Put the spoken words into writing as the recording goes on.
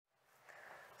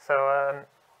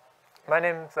My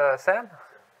name's Sam.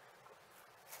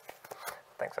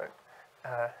 Thanks, Art.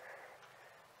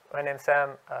 My name's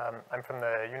Sam. I'm from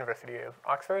the University of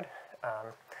Oxford.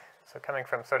 So coming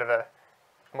from sort of a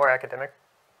more academic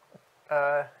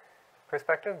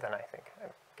perspective than I think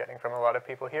I'm getting from a lot of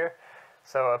people here.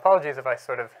 So apologies if I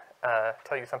sort of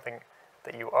tell you something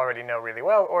that you already know really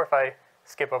well, or if I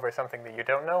skip over something that you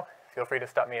don't know. Feel free to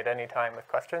stop me at any time with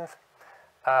questions.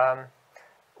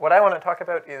 What I want to talk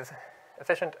about is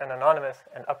efficient and anonymous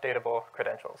and updatable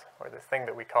credentials, or this thing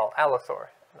that we call ALLOSOR.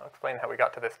 And I'll explain how we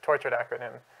got to this tortured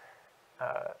acronym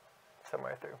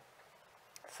somewhere through.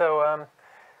 So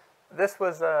this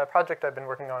was a project I've been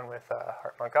working on with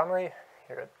Hart Montgomery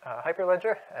here at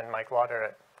Hyperledger and Mike Lauder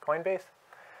at Coinbase.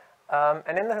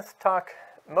 And in this talk,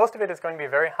 most of it is going to be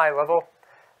very high level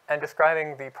and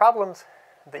describing the problems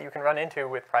that you can run into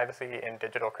with privacy in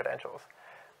digital credentials.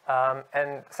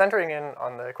 And centering in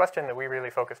on the question that we really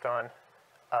focused on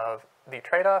of the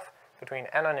trade-off between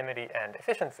anonymity and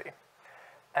efficiency,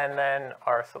 and then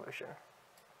our solution.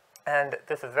 And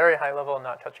this is very high level,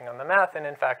 not touching on the math, and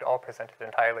in fact all presented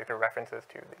entirely through references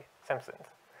to The Simpsons.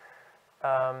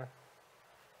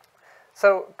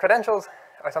 So credentials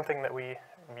are something that we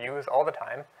use all the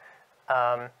time.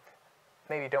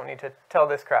 Maybe don't need to tell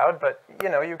this crowd, but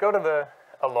you go to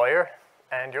a lawyer,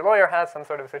 and your lawyer has some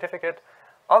sort of certificate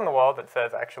on the wall that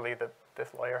says actually that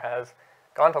this lawyer has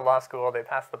gone to law school, they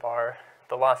passed the bar,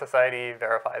 the Law Society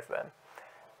verifies them.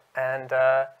 And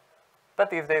but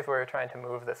these days we're trying to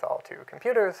move this all to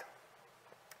computers.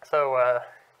 So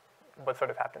what sort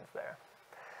of happens there?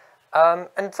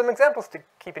 And some examples to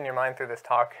keep in your mind through this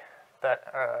talk that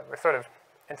were sort of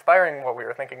inspiring what we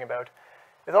were thinking about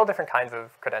is all different kinds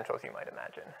of credentials you might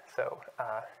imagine. So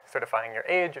certifying your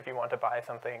age if you want to buy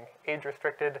something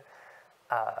age-restricted,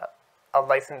 a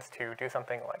license to do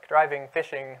something like driving,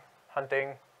 fishing,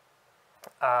 hunting,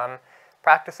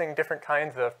 practicing different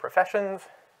kinds of professions.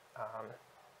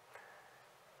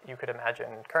 You could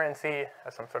imagine currency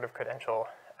as some sort of credential,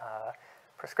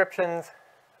 prescriptions,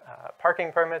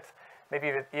 parking permits,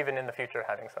 maybe even in the future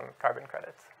having some carbon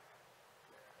credits.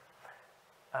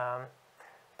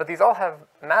 But these all have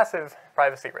massive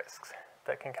privacy risks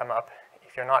that can come up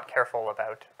if you're not careful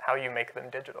about how you make them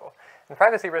digital. And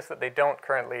privacy risks that they don't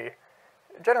currently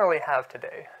generally have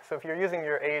today. So if you're using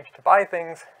your age to buy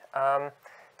things,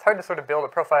 it's hard to sort of build a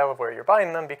profile of where you're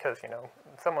buying them because,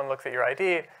 someone looks at your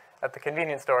ID at the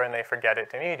convenience store and they forget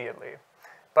it immediately.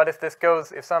 But if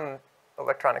some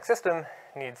electronic system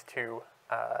needs to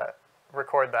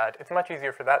record that, it's much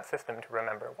easier for that system to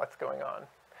remember what's going on.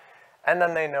 And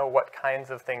then they know what kinds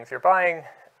of things you're buying,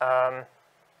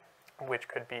 which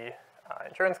could be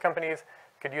insurance companies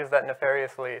could use that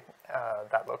nefariously.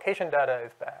 That location data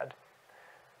is bad.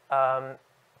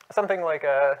 Something like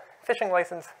a fishing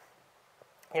license,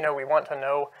 we want to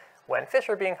know when fish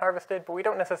are being harvested, but we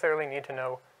don't necessarily need to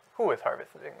know who is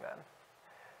harvesting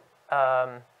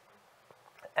them.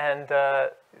 And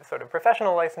sort of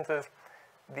professional licenses,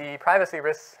 the privacy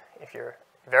risks, if you're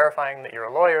verifying that you're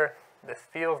a lawyer, this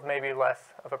feels maybe less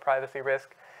of a privacy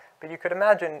risk, but you could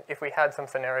imagine if we had some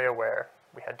scenario where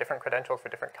we had different credentials for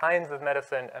different kinds of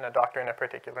medicine and a doctor in a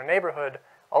particular neighborhood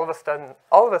all of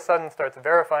a sudden starts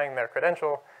verifying their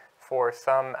credential for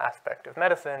some aspect of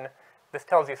medicine. This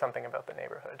tells you something about the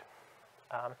neighborhood.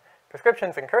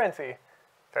 Prescriptions and currency,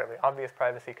 fairly obvious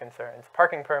privacy concerns.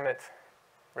 Parking permits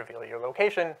reveal your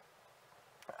location.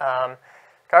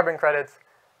 Carbon credits,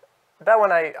 that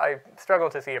one I struggle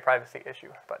to see a privacy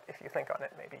issue, but if you think on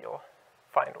it, maybe you'll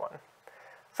find one.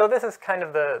 So this is kind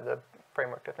of the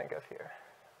framework to think of here.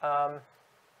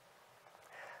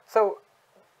 So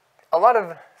a lot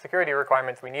of security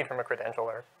requirements we need from a credential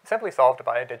are simply solved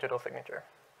by a digital signature.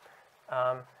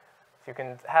 So you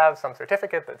can have some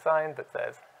certificate that's signed that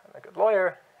says, I'm a good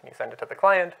lawyer, and you send it to the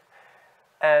client.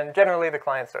 And generally the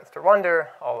client starts to wonder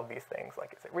all of these things,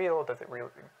 like is it real? Does it really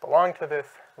belong to this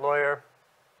lawyer?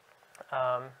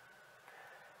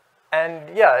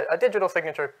 And yeah, a digital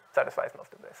signature satisfies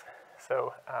most of this.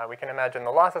 So we can imagine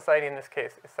the Law Society in this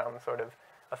case is some sort of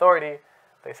authority.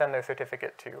 They send their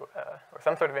certificate to, or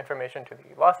some sort of information to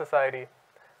the Law Society,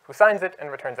 who signs it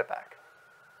and returns it back.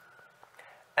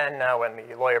 And now when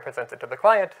the lawyer presents it to the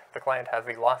client has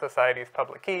the Law Society's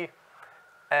public key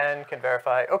and can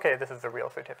verify, okay, this is a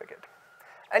real certificate.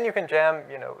 And you can jam,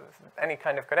 any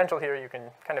kind of credential here, you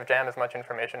can kind of jam as much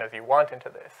information as you want into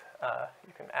this.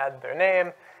 You can add their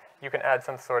name, you can add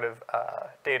some sort of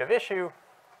date of issue.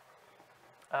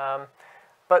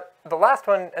 But the last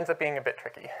one ends up being a bit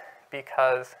tricky,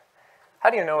 because how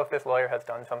do you know if this lawyer has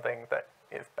done something that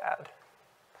is bad?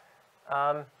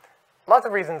 Lots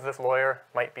of reasons this lawyer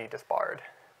might be disbarred.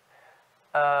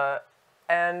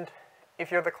 And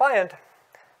if you're the client,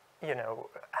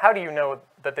 how do you know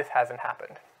that this hasn't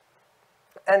happened?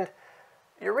 And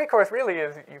your recourse really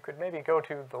is you could maybe go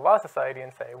to the Law Society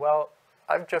and say, well,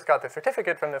 I've just got the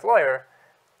certificate from this lawyer.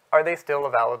 Are they still a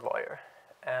valid lawyer?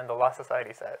 And the Law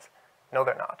Society says, no,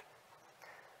 they're not.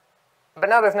 But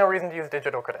now there's no reason to use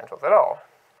digital credentials at all.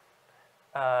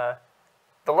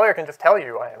 The lawyer can just tell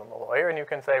you, I am a lawyer, and you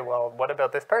can say, well, what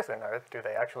about this person? Or do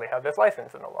they actually have this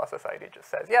license? And the Law Society just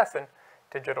says yes, and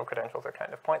digital credentials are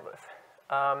kind of pointless.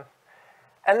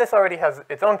 And this already has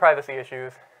its own privacy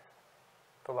issues.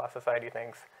 The Law Society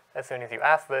thinks as soon as you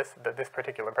ask this, that this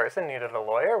particular person needed a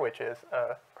lawyer, which is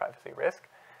a privacy risk.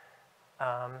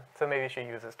 So maybe she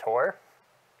uses Tor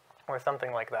or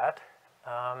something like that.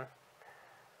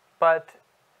 But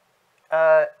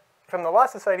from the Law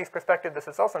Society's perspective, this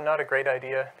is also not a great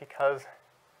idea because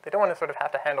they don't want to sort of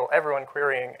have to handle everyone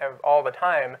querying all the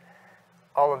time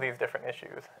all of these different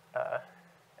issues,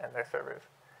 and their servers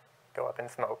go up in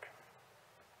smoke.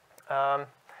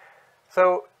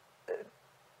 So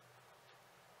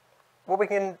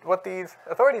what these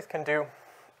authorities can do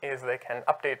is they can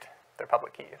update their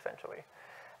public key, essentially.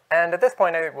 And at this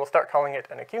point, I will start calling it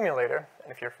an accumulator.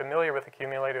 And if you're familiar with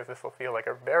accumulators, this will feel like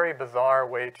a very bizarre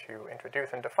way to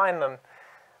introduce and define them.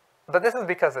 But this is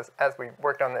because as we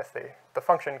worked on this, the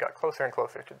function got closer and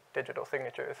closer to digital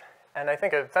signatures. And I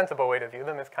think a sensible way to view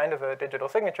them is kind of a digital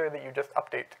signature that you just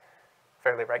update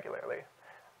fairly regularly.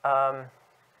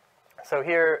 So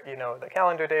here, the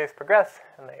calendar days progress,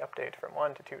 and they update from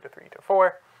 1 to 2 to 3 to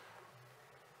 4.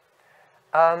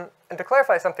 And to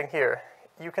clarify something here,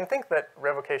 you can think that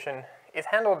revocation is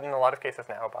handled in a lot of cases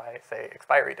now by, say,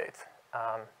 expiry dates.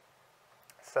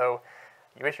 So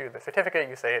you issue the certificate,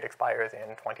 you say it expires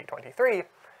in 2023,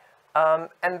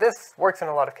 and this works in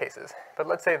a lot of cases. But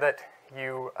let's say that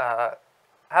you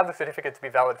have the certificate to be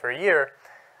valid for a year,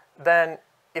 then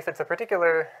if it's a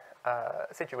particular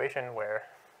situation where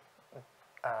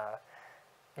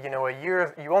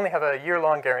you only have a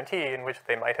year-long guarantee in which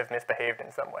they might have misbehaved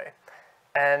in some way.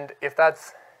 And if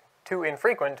that's too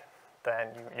infrequent, then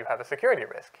you have a security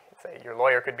risk. Say your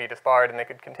lawyer could be disbarred and they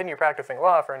could continue practicing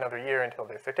law for another year until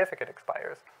their certificate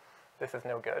expires. This is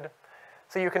no good.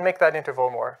 So you can make that interval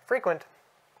more frequent,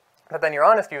 but then your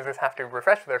honest users have to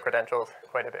refresh their credentials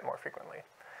quite a bit more frequently.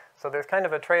 So there's kind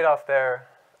of a trade-off there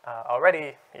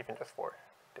already, even just for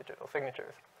digital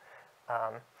signatures.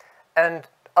 And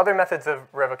other methods of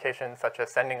revocation, such as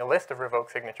sending a list of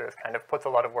revoked signatures, kind of puts a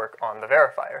lot of work on the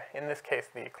verifier. In this case,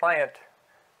 the client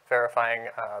verifying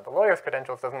the lawyer's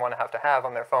credentials doesn't want to have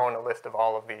on their phone a list of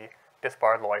all of the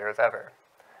disbarred lawyers ever.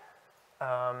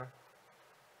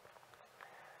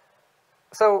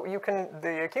 So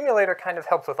the accumulator kind of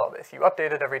helps with all this. You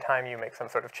update it every time you make some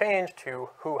sort of change to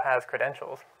who has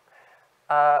credentials.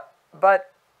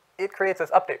 But it creates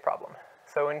this update problem.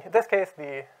 So in this case,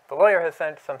 the lawyer has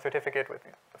sent some certificate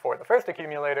for the first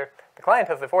accumulator, the client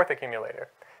has the fourth accumulator,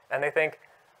 and they think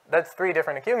that's 3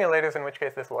 different accumulators, in which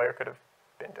case this lawyer could have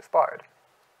been disbarred.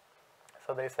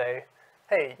 So they say,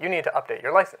 hey, you need to update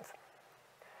your license.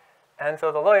 And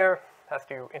so the lawyer has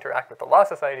to interact with the Law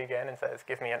Society again and says,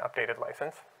 give me an updated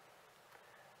license.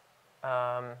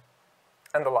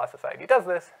 And the Law Society does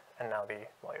this, and now the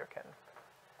lawyer can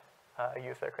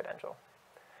use their credential.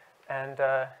 And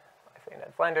I say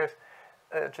Ned Flanders,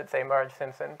 it should say Marge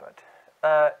Simpson, but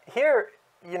here,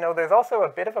 there's also a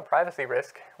bit of a privacy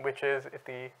risk, which is if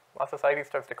the Law Society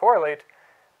starts to correlate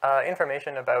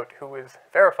information about who is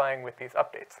verifying with these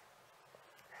updates.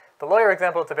 The lawyer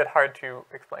example is a bit hard to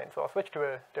explain, so I'll switch to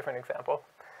a different example.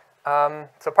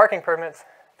 So parking permits,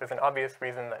 there's an obvious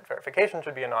reason that verification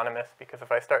should be anonymous, because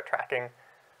if I start tracking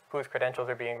whose credentials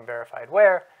are being verified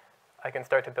where, I can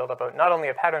start to build up not only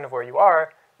a pattern of where you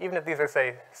are, even if these are,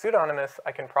 say, pseudonymous,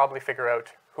 I can probably figure out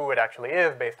who it actually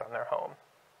is based on their home.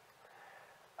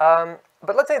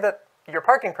 But let's say that your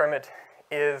parking permit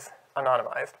is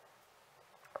anonymized.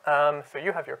 So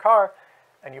you have your car,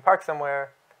 and you park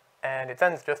somewhere, and it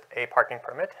sends just a parking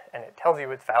permit, and it tells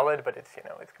you it's valid, but it's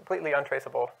completely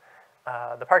untraceable.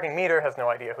 The parking meter has no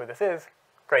idea who this is.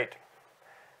 Great.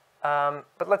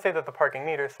 But let's say that the parking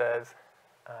meter says,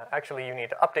 actually, you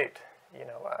need to update.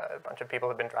 A bunch of people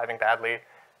have been driving badly,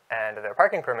 and their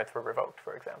parking permits were revoked,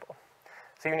 for example.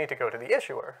 So you need to go to the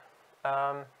issuer.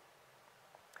 And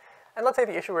let's say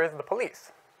the issuer is the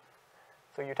police.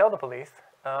 So you tell the police,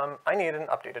 I need an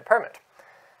updated permit.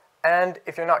 And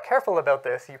if you're not careful about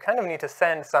this, you kind of need to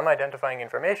send some identifying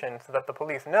information so that the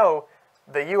police know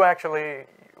that you actually,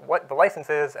 what the license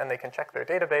is, and they can check their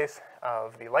database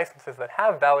of the licenses that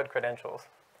have valid credentials,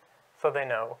 so they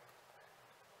know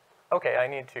okay,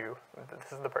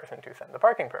 this is the person to send the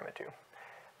parking permit to.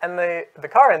 And the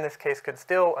car in this case could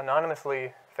still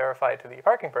anonymously verify to the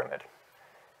parking permit.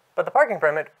 But the parking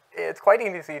permit, it's quite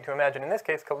easy to imagine in this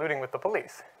case colluding with the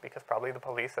police, because probably the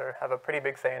police have a pretty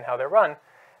big say in how they're run,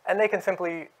 and they can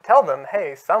simply tell them,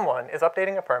 hey, someone is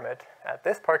updating a permit at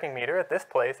this parking meter, at this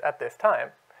place, at this time.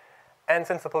 And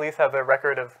since the police have a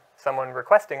record of someone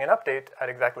requesting an update at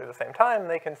exactly the same time,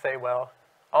 they can say, well,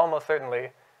 almost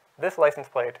certainly, this license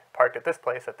plate parked at this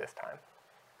place at this time.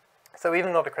 So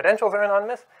even though the credentials are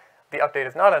anonymous, the update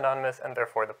is not anonymous, and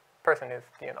therefore the person is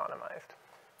de-anonymized.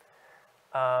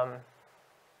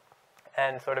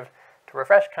 And sort of to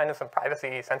refresh kind of some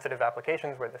privacy-sensitive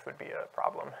applications where this would be a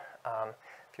problem.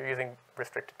 If you're using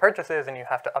restricted purchases and you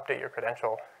have to update your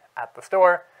credential at the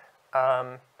store,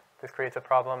 this creates a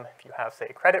problem. If you have,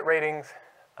 say, credit ratings,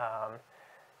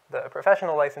 the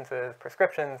professional licenses,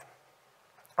 prescriptions,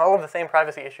 all of the same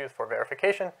privacy issues for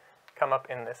verification come up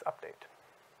in this update.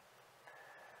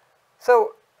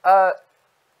 So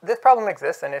this problem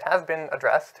exists, and it has been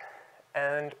addressed.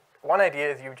 And one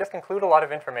idea is you just include a lot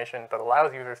of information that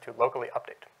allows users to locally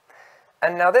update.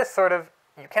 And now this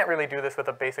you can't really do this with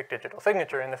a basic digital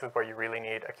signature, and this is where you really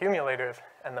need accumulators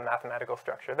and the mathematical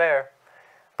structure there.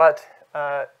 But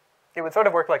it would sort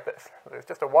of work like this. There's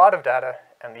just a wad of data,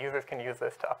 and the users can use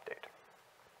this to update.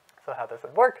 So how this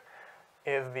would work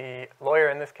is the lawyer,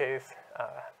 in this case,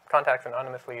 contacts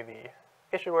anonymously the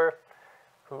issuer,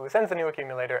 who sends the new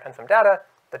accumulator and some data.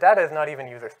 The data is not even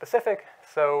user-specific,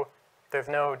 so there's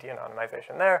no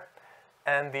de-anonymization there.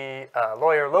 And the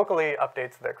lawyer locally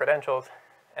updates their credentials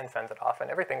and sends it off,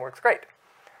 and everything works great.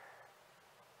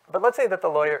 But let's say that the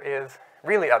lawyer is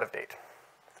really out of date.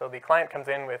 So the client comes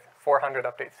in with 400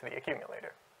 updates to the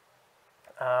accumulator.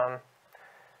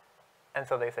 And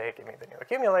so they say, give me the new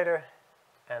accumulator,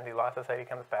 and the Law Society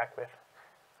comes back with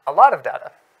a lot of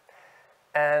data.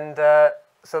 And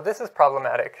so this is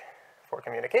problematic for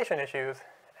communication issues,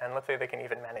 and let's say they can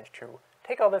even manage to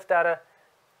take all this data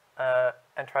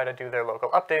and try to do their local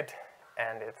update,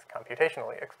 and it's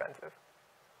computationally expensive.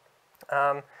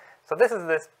 So this is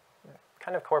this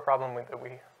kind of core problem that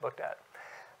we looked at.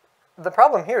 The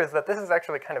problem here is that this is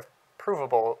actually kind of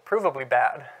provably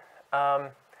bad.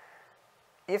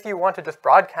 If you want to just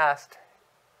broadcast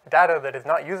data that is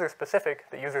not user-specific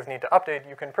that users need to update,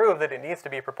 you can prove that it needs to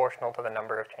be proportional to the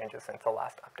number of changes since the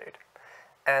last update.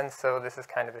 And so this is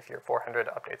kind of if you're 400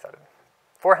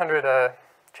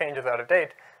 changes out of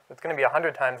date, it's going to be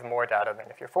 100 times more data than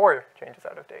if you're 4 changes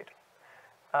out of date.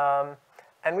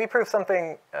 And we prove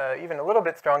something even a little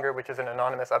bit stronger, which is an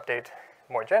anonymous update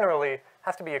more generally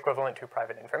has to be equivalent to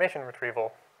private information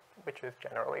retrieval, which is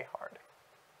generally hard.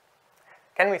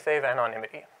 Can we save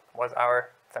anonymity? Was our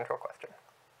central question.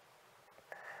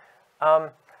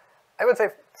 I would say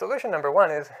solution number one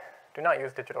is do not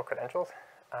use digital credentials.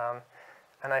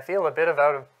 And I feel a bit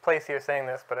out of place here saying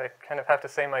this, but I kind of have to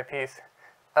say my piece.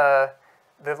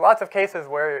 There's lots of cases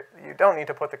where you don't need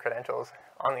to put the credentials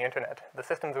on the internet. The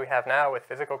systems we have now with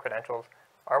physical credentials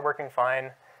are working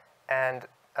fine and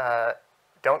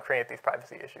don't create these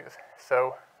privacy issues.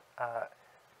 So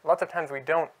lots of times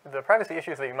the privacy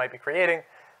issues that you might be creating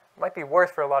might be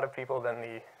worse for a lot of people than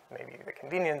maybe the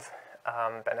convenience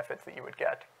benefits that you would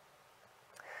get.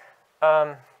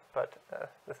 But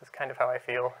this is kind of how I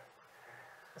feel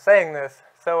saying this.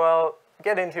 So I'll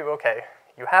get into, okay,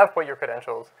 you have put your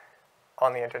credentials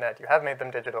on the internet, you have made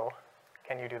them digital.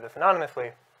 Can you do this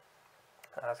anonymously?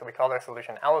 So we called our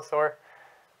solution Allosaur.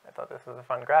 I thought this was a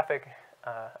fun graphic.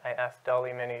 I asked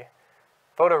Dolly Mini,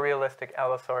 photorealistic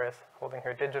Allosaurus holding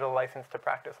her digital license to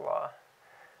practice law.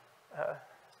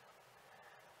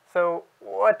 So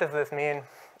what does this mean?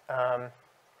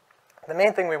 The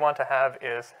main thing we want to have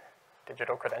is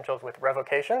digital credentials with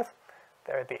revocations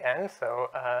there at the end,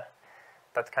 so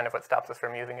that's kind of what stops us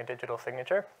from using a digital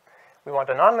signature. We want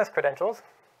anonymous credentials,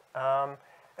 and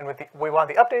we want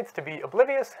the updates to be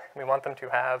oblivious. We want them to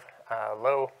have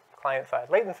low client-side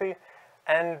latency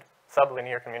and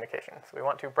sublinear communication. So we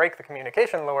want to break the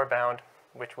communication lower bound,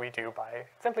 which we do by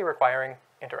simply requiring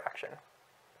interaction.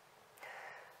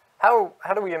 How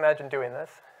do we imagine doing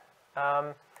this?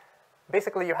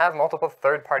 Basically, you have multiple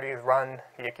third parties run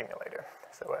the accumulator.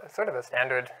 So sort of a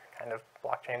standard kind of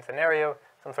blockchain scenario,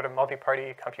 some sort of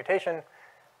multi-party computation.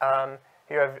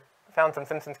 You have found some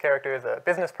Simpsons characters, a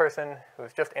business person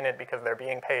who's just in it because they're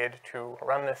being paid to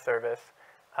run this service,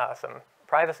 some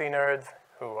privacy nerds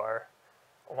who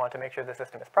want to make sure the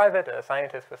system is private, a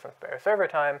scientist with some spare server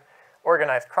time,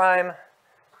 organized crime,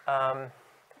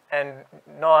 and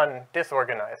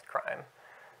non-disorganized crime.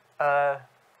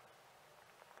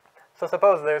 So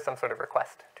suppose there's some sort of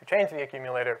request to change the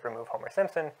accumulator, remove Homer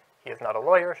Simpson. he is not a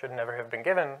lawyer, should never have been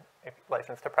given a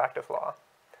license to practice law.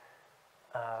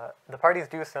 The parties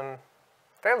do some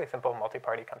fairly simple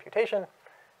multi-party computation,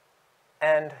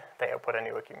 and they output a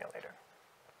new accumulator.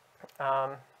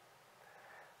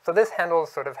 So this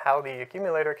handles sort of how the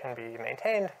accumulator can be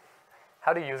maintained.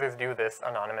 How do users do this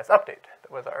anonymous update?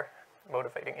 That was our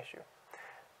motivating issue.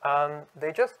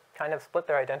 They just kind of split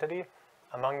their identity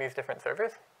among these different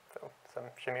servers, so some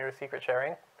Shamir secret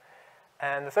sharing.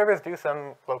 And the servers do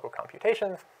some local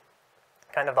computations.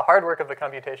 Kind of the hard work of the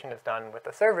computation is done with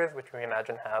the servers, which we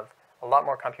imagine have a lot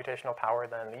more computational power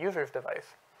than the user's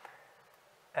device.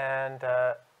 And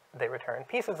they return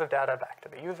pieces of data back to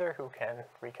the user, who can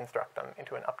reconstruct them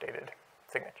into an updated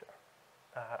signature,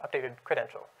 updated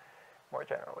credential, more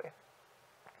generally.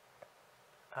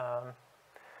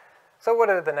 So what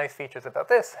are the nice features about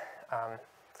this?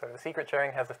 So the secret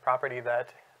sharing has this property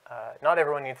that not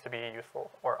everyone needs to be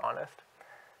useful or honest.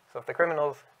 So if the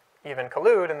criminals even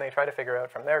collude and they try to figure out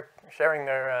from their sharing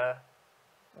their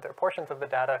portions of the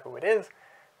data who it is,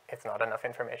 it's not enough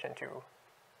information to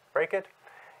break it.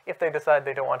 If they decide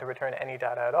they don't want to return any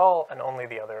data at all and only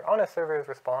the other honest servers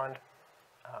respond,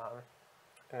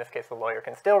 in this case the lawyer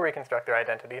can still reconstruct their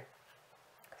identity.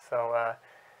 So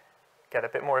get a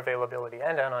bit more availability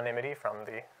and anonymity from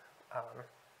the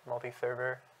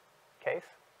multi-server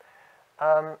case.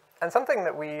 And something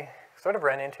that we sort of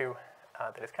ran into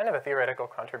that is kind of a theoretical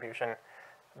contribution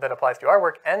that applies to our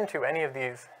work and to any of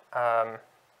these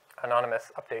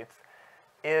anonymous updates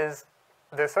is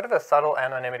there's sort of a subtle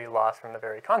anonymity loss from the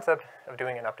very concept of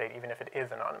doing an update, even if it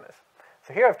is anonymous.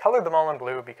 So here I've colored them all in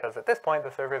blue because at this point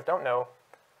the servers don't know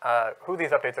who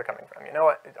these updates are coming from. You know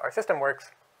what? Our system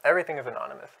works. Everything is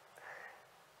anonymous.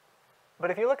 But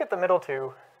if you look at the middle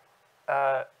two,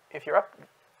 if you're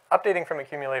updating from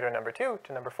accumulator number 2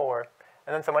 to number 4,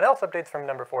 and then someone else updates from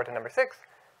number 4 to number 6,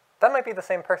 that might be the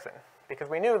same person, because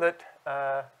we knew that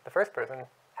the first person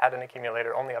had an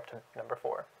accumulator only up to number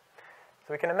 4.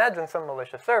 So we can imagine some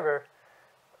malicious server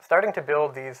starting to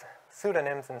build these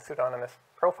pseudonyms and pseudonymous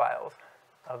profiles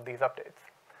of these updates.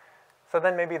 So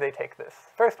then maybe they take this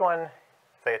first one,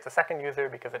 say it's a second user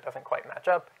because it doesn't quite match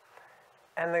up,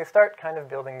 and they start kind of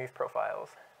building these profiles.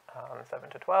 7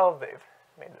 to 12, they've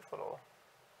made this little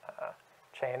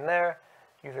chain there.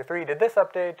 User 3 did this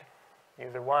update.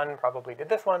 User 1 probably did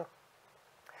this one.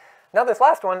 Now this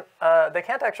last one, they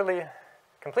can't actually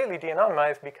completely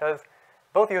de-anonymize because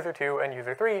both user 2 and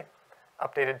user 3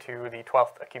 updated to the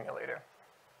 12th accumulator.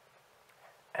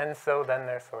 And so then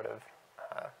they're sort of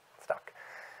stuck.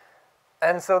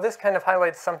 And so this kind of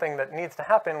highlights something that needs to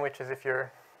happen, which is if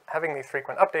you're having these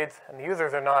frequent updates and the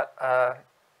users are not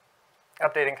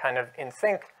updating kind of in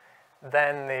sync,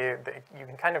 then you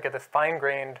can kind of get this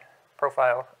fine-grained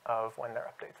profile of when their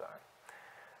updates are.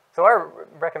 So our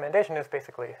recommendation is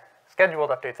basically scheduled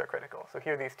updates are critical. So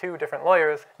here these two different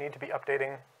lawyers need to be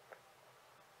updating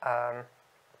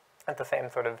at the same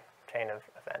sort of chain of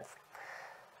events.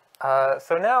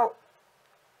 So now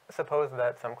suppose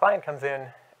that some client comes in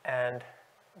and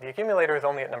the accumulator is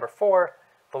only at number 4,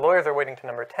 the lawyers are waiting to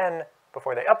number 10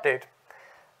 before they update,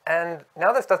 and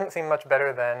now this doesn't seem much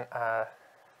better than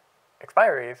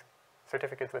expiries,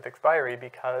 certificates with expiry,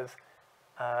 because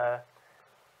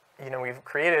you know, we've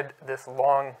created this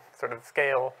long sort of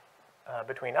scale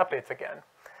between updates again.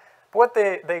 But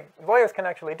what lawyers can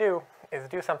actually do is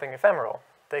do something ephemeral.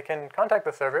 They can contact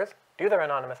the servers, do their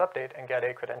anonymous update, and get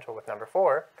a credential with number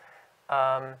 4,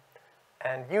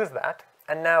 and use that.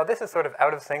 And now this is sort of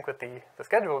out of sync with the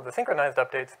schedule, the synchronized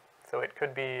updates, so it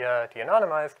could be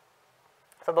de-anonymized.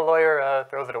 So the lawyer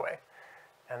throws it away,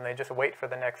 and they just wait for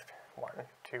the next one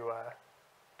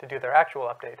to do their actual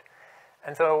update.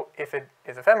 And so if it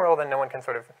is ephemeral, then no one can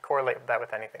sort of correlate that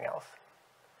with anything else.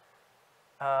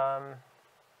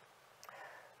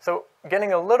 So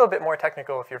getting a little bit more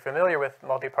technical, if you're familiar with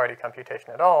multi-party computation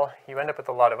at all, you end up with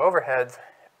a lot of overheads.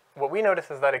 What we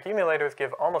notice is that accumulators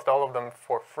give almost all of them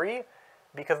for free,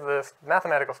 because the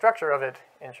mathematical structure of it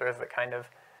ensures that kind of,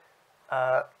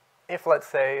 if let's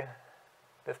say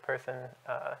this person,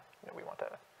 you know, we want to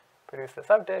produce this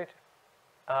update,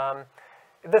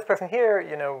 this person here,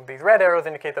 you know, these red arrows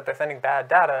indicate that they're sending bad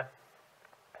data.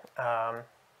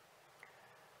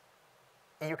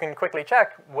 You can quickly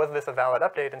check, was this a valid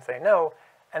update, and say no,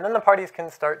 and then the parties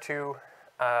can start to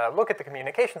look at the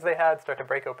communications they had, start to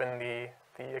break open the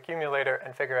accumulator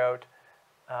and figure out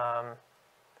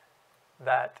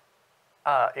that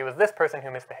it was this person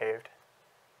who misbehaved,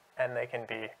 and they can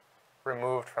be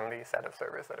removed from the set of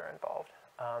servers that are involved.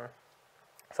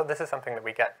 So this is something that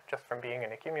we get just from being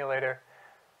an accumulator,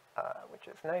 which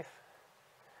is nice.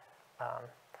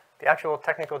 The actual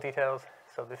technical details,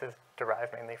 So this is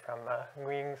derived mainly from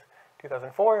Nguyen's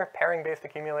 2004 pairing-based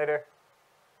accumulator.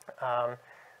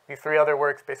 These three other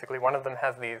works, basically one of them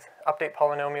has these update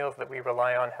polynomials that we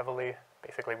rely on heavily.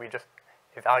 Basically we just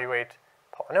evaluate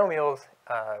polynomials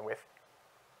with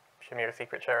Shamir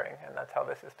secret sharing, and that's how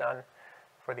this is done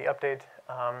for the update.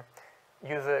 We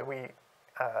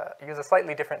use a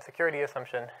slightly different security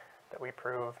assumption that we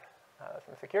prove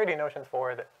some security notions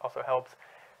for that also helps,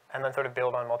 and then sort of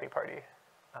build on multi-party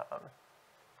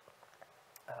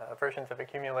versions of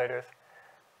accumulators.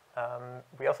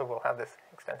 We also will have this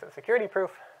extensive security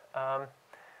proof.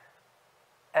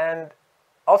 And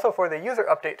also for the user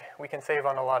update, we can save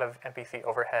on a lot of MPC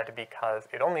overhead because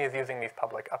it only is using these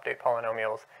public update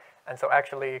polynomials. And so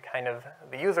actually kind of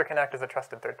the user can act as a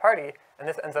trusted third party, and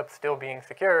this ends up still being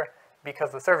secure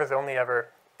because the servers only ever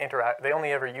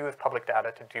use public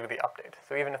data to do the update.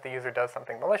 So even if the user does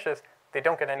something malicious, they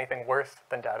don't get anything worse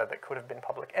than data that could have been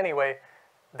public anyway.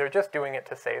 They're just doing it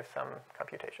to save some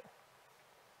computation.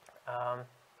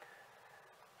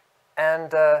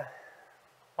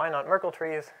 Why not Merkle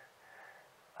trees?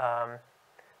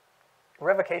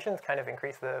 Revocations kind of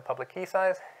increase the public key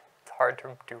size. It's hard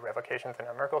to do revocations in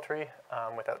a Merkle tree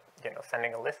without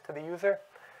sending a list to the user.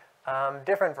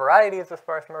 Different varieties of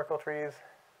sparse Merkle trees.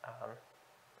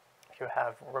 If you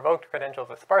have revoked credentials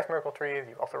with sparse Merkle trees,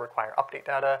 you also require update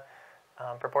data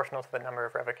proportional to the number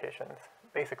of revocations.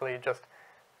 Basically just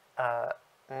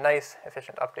nice,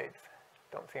 efficient updates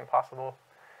don't seem possible.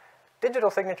 Digital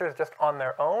signatures just on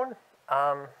their own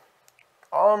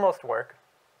almost work.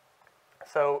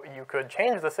 So you could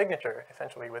change the signature,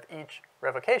 essentially, with each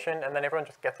revocation, and then everyone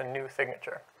just gets a new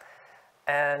signature.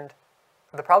 And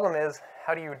the problem is,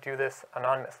 how do you do this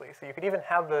anonymously? So you could even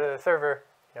have the server,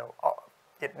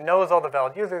 it knows all the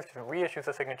valid users, just reissues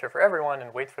a signature for everyone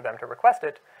and waits for them to request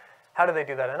it. How do they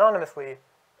do that anonymously?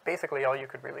 Basically, all you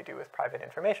could really do is private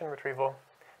information retrieval.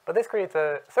 But this creates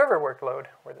a server workload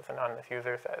where this anonymous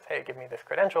user says, hey, give me this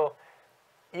credential.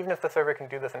 Even if the server can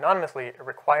do this anonymously, it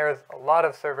requires a lot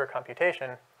of server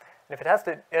computation. And if it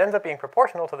ends up being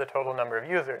proportional to the total number of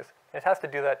users. And it has to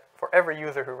do that for every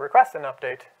user who requests an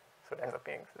update. So it ends up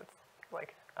being, it's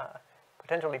like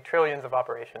potentially trillions of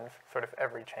operations, sort of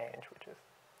every change, which is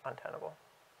untenable.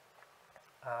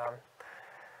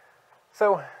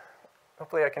 So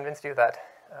hopefully I convinced you that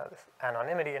this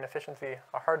anonymity and efficiency,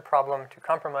 a hard problem to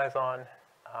compromise on.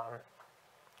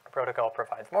 A protocol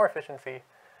provides more efficiency.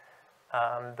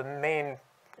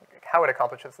 How it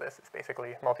accomplishes this is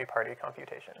basically multi-party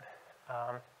computation.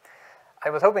 I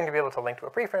was hoping to be able to link to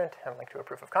a preprint and link to a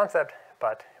proof of concept,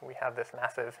 but we have this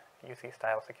massive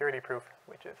UC-style security proof,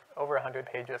 which is over 100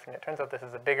 pages, and it turns out this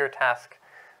is a bigger task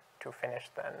to finish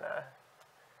than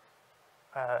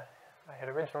I had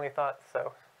originally thought,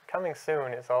 so coming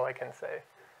soon is all I can say.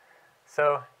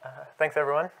 So thanks,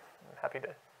 everyone. I'm happy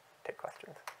to take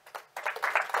questions.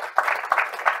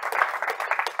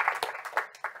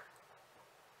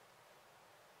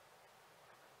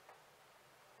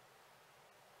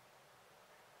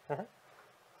 Mm-hmm.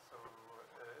 So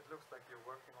it looks like you're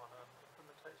working on an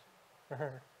implementation.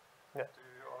 Mm-hmm. Yeah. Do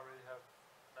you already have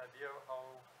an idea of how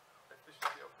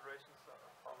efficient the operations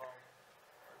are, how long it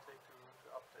will take to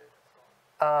update and so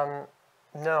on?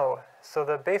 No. So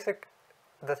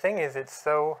the thing is,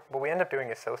 what we end up doing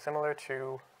is so similar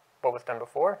to what was done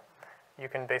before. You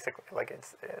can basically,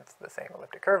 it's the same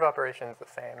elliptic curve operations, the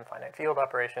same finite field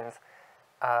operations,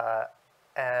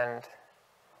 and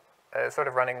sort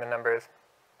of running the numbers.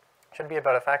 Should be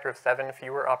about a factor of 7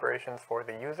 fewer operations for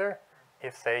the user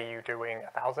if, say, you're doing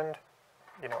 1,000,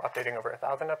 updating over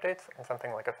 1,000 updates, and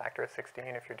something like a factor of 16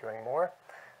 if you're doing more.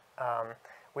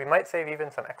 We might save even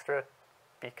some extra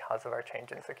because of our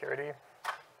change in security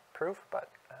proof, but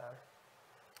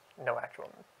no actual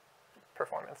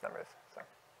performance numbers. So,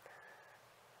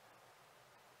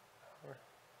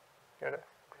 Is it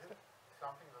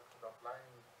something that could apply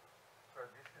in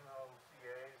traditional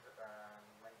CAs and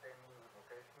maintaining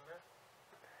revocation lists,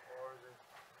 or is it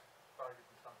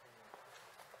targeting something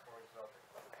more exotic?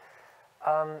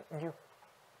 You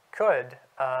could,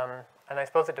 and I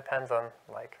suppose it depends on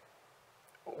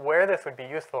where this would be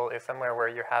useful is somewhere where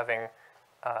you're having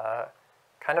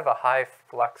kind of a high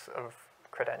flux of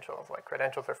credentials. Like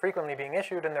credentials are frequently being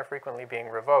issued and they're frequently being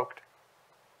revoked.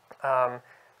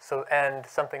 And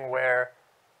something where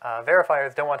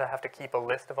verifiers don't want to have to keep a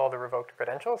list of all the revoked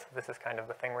credentials. This is kind of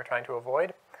the thing we're trying to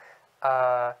avoid.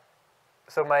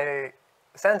 So my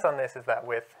sense on this is that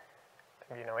with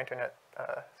internet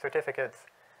certificates,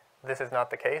 this is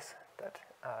not the case, that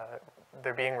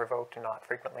they're being revoked not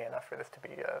frequently enough for this to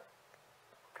be a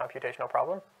computational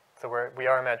problem. So we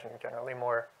are imagining generally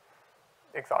more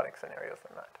exotic scenarios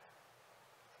than that.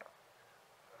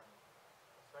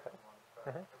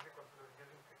 Have you considered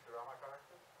using pictograma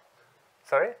characters?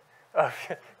 Sorry? Oh,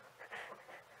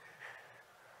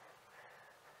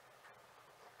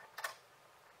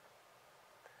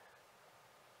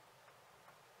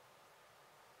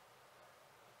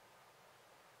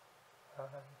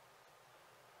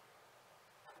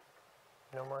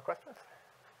 no more questions?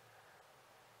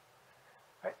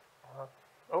 Right. Well,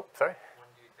 oh, sorry. When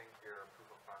do you think your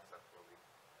proof of concept will be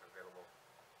available?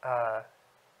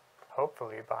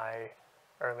 Hopefully by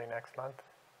early next month.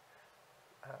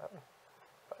 And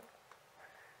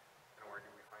where do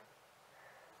we find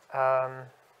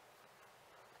it?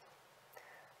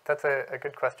 That's a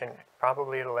good question.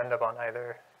 Probably it'll end up on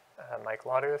either Mike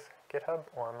Lauder's GitHub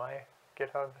or my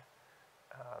GitHub.